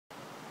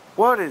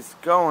What is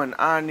going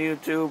on,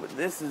 YouTube?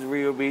 This is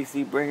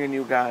RioBC bringing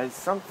you guys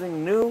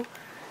something new,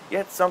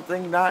 yet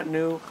something not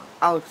new.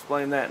 I'll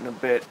explain that in a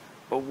bit.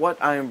 But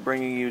what I am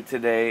bringing you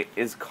today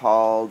is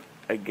called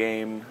a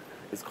game.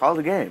 It's called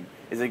a game.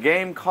 It's a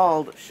game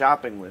called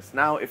Shopping List.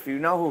 Now, if you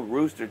know who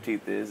Rooster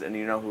Teeth is and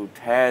you know who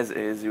Taz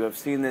is, you have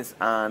seen this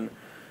on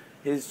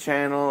his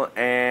channel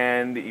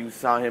and you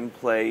saw him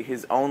play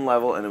his own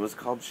level, and it was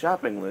called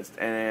Shopping List.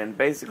 And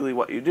basically,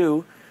 what you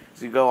do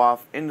is you go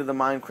off into the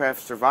Minecraft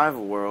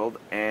survival world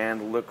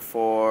and look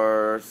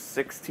for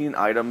 16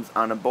 items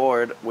on a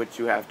board, which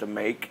you have to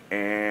make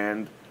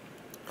and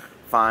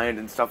find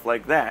and stuff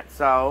like that.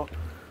 So,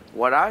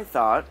 what I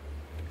thought,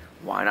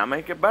 why not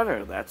make it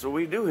better? That's what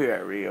we do here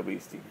at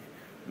RioBC.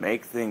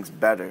 Make things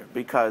better.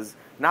 Because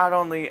not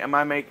only am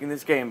I making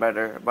this game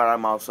better, but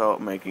I'm also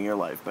making your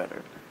life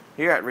better.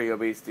 Here at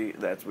RioBC,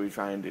 that's what we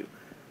try and do.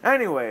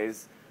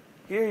 Anyways,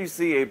 here you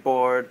see a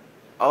board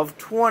of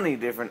 20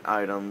 different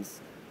items.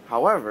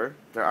 However,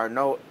 there are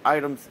no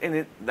items in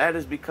it. That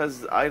is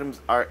because the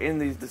items are in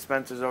these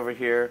dispensers over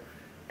here.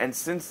 And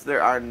since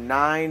there are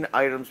 9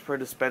 items per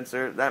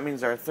dispenser, that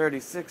means there are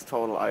 36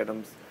 total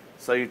items.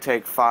 So you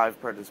take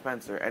 5 per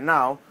dispenser. And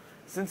now,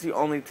 since you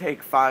only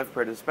take 5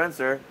 per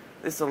dispenser,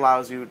 this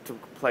allows you to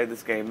play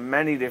this game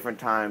many different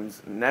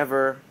times,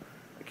 never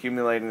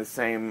accumulating the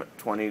same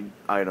 20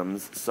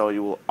 items. So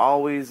you will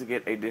always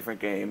get a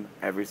different game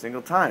every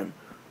single time.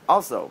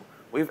 Also,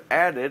 we've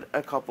added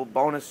a couple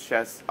bonus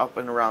chests up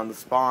and around the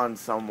spawn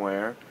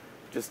somewhere,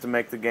 just to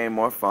make the game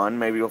more fun.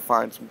 Maybe you'll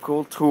find some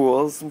cool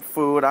tools, some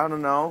food, I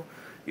don't know.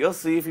 You'll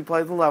see if you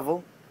play the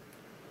level.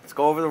 Let's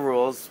go over the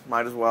rules,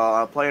 might as well.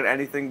 I'll play it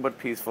anything but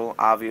peaceful,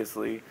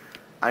 obviously.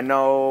 I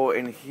know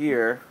in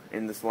here,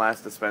 in this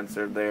last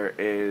dispenser, there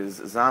is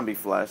zombie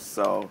flesh,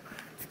 so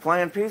if you're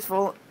playing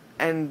peaceful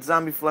and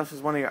zombie flesh is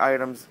one of your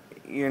items,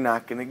 you're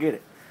not going to get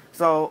it.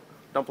 So,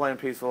 don't play in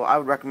peaceful. I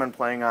would recommend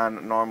playing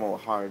on normal or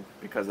hard,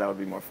 because that would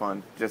be more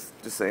fun. Just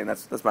saying,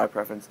 that's my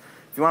preference.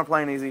 If you want to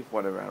play in easy,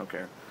 whatever, I don't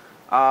care.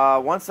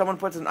 Once someone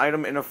puts an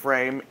item in a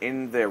frame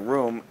in their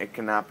room, it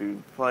cannot be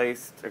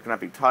placed, it cannot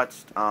be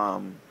touched.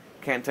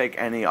 Can't take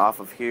any off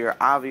of here.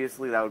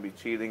 Obviously, that would be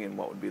cheating, and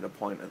what would be the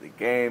point of the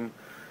game?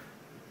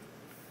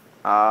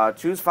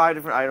 Choose 5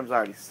 different items. I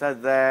already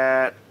said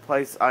that.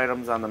 Place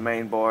items on the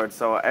main board.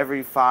 So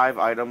every 5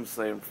 items,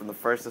 say from the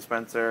first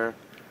dispenser,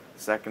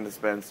 second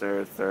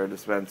dispenser, third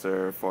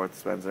dispenser, fourth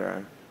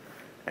dispenser,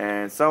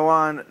 and so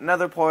on.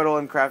 Nether portal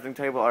and crafting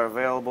table are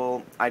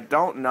available. I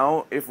don't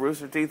know if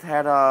Rooster Teeth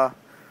had a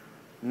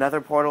nether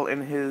portal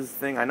in his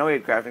thing. I know he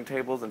had crafting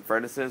tables and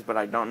furnaces, but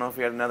I don't know if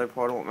he had a nether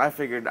portal. And I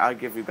figured I'd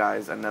give you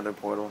guys a nether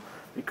portal,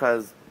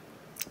 because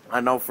I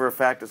know for a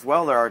fact as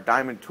well there are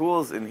diamond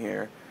tools in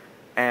here,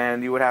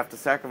 and you would have to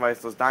sacrifice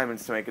those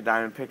diamonds to make a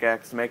diamond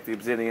pickaxe, make the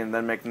obsidian,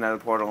 then make the nether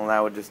portal, and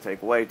that would just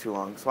take way too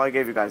long. So I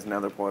gave you guys a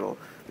nether portal,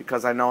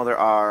 because I know there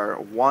are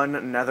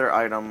 1 nether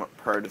item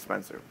per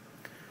dispenser.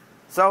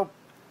 So,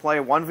 play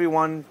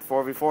 1v1,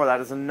 4v4,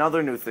 that is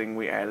another new thing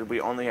we added.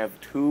 We only have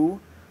 2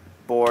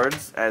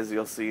 boards, as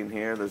you'll see in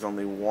here. There's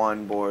only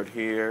 1 board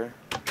here,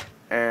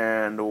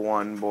 and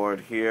 1 board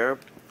here.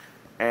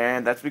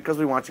 And that's because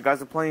we want you guys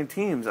to play in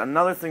teams.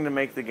 Another thing to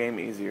make the game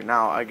easier.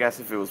 Now, I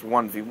guess if it was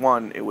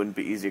 1v1, it wouldn't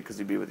be easier because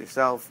you'd be with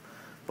yourself.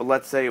 But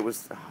let's say it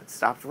was... it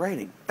stopped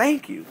raining.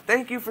 Thank you.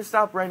 Thank you for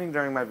stop raining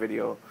during my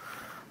video.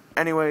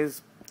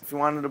 Anyways, if you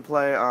wanted to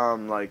play,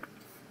 like,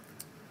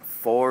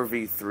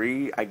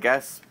 4v3, I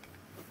guess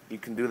you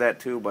can do that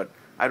too. But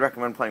I'd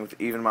recommend playing with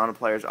an even amount of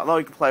players. Although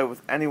you can play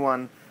with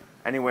anyone,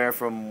 anywhere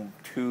from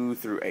 2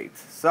 through 8.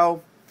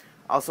 So,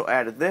 also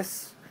added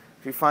this.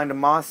 If you find a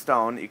moss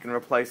stone, you can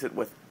replace it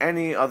with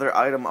any other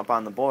item up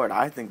on the board.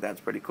 I think that's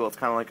pretty cool. It's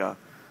kind of like a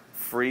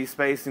free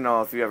space, you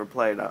know, if you ever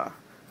played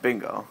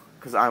bingo.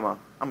 Because I'm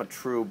a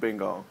true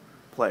bingo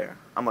player.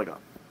 I'm like a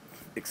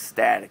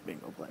ecstatic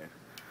bingo player.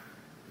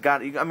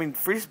 I mean,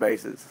 free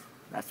spaces.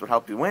 That's what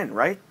helped you win,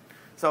 right?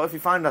 So if you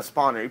find a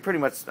spawner, you pretty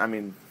much, I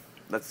mean,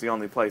 that's the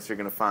only place you're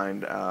going to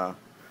find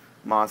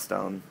moss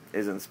stone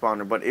isn't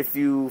spawner. But if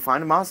you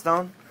find a moss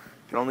stone,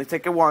 you can only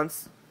take it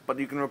once, but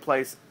you can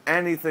replace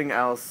anything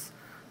else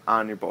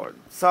on your board.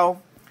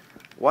 So,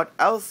 what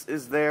else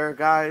is there,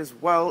 guys?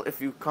 Well, if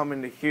you come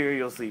into here,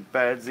 you'll see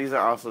beds. These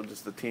are also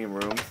just the team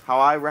rooms. How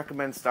I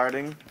recommend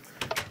starting,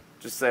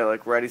 just say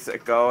like ready,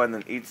 set, go, and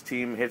then each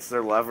team hits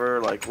their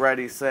lever, like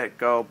ready, set,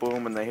 go,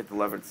 boom, and they hit the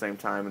lever at the same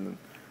time, and then,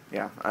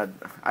 yeah,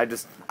 I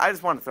just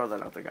want to throw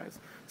that out there, guys.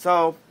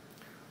 So,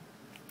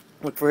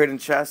 look for hidden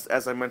chests,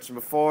 as I mentioned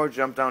before,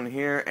 jump down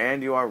here,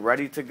 and you are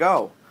ready to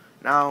go.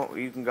 Now,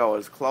 you can go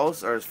as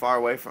close or as far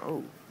away from...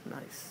 Ooh,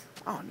 nice.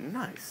 Oh,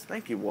 nice.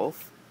 Thank you,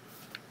 Wolf.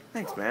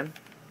 Thanks, man.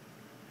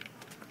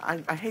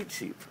 I hate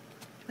sheep.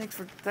 Thanks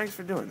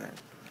for doing that.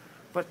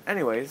 But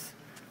anyways...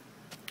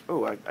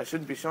 Ooh, I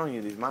shouldn't be showing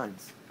you these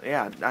mines.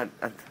 Yeah,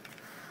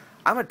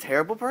 I'm a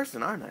terrible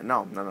person, aren't I?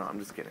 No, I'm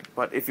just kidding.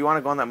 But if you want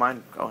to go on that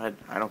mine, go ahead.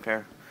 I don't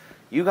care.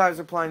 You guys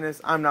are playing this.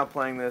 I'm not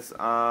playing this.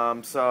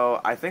 So,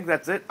 I think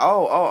that's it.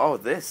 Oh,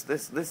 this.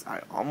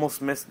 I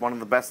almost missed one of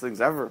the best things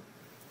ever.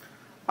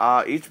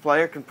 Each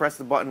player can press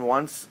the button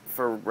once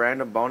for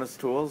random bonus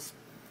tools.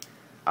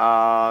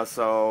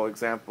 So,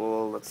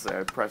 example, let's say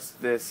I press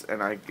this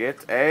and I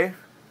get a...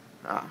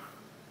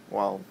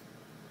 well...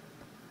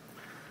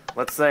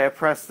 Let's say I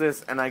press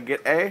this and I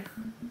get a...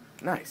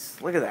 Nice,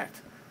 look at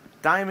that.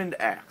 Diamond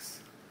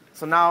axe.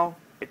 So now,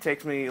 it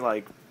takes me,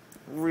 like,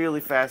 really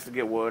fast to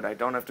get wood. I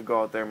don't have to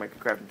go out there and make a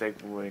crafting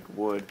table, make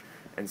wood,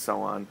 and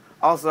so on.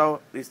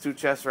 Also, these two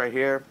chests right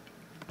here,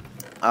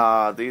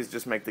 these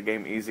just make the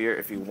game easier.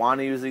 If you want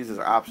to use these, these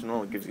are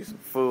optional. It gives you some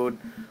food,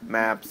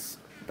 maps,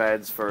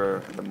 beds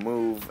for the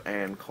move,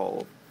 and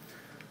coal.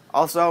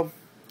 Also,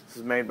 this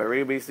is made by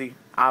RioBC.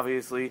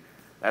 Obviously,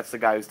 that's the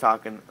guy who's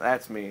talking.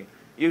 That's me.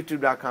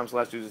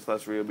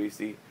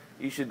 YouTube.com/user/RioBC.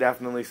 You should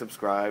definitely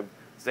subscribe.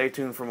 Stay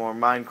tuned for more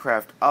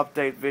Minecraft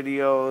update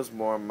videos,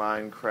 more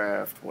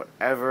Minecraft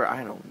whatever,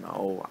 I don't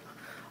know.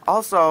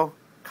 Also,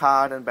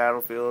 COD and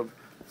Battlefield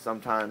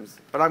sometimes,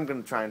 but I'm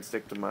going to try and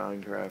stick to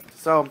Minecraft.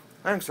 So,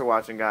 thanks for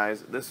watching,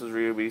 guys. This is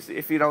RioBC.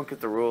 If you don't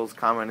get the rules,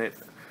 comment it.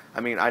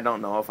 I mean, I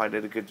don't know if I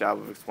did a good job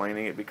of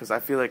explaining it because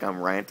I feel like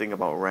I'm ranting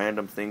about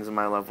random things in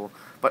my level.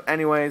 But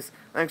anyways,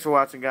 thanks for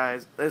watching,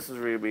 guys. This is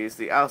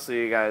RioBC. I'll see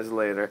you guys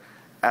later.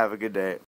 Have a good day.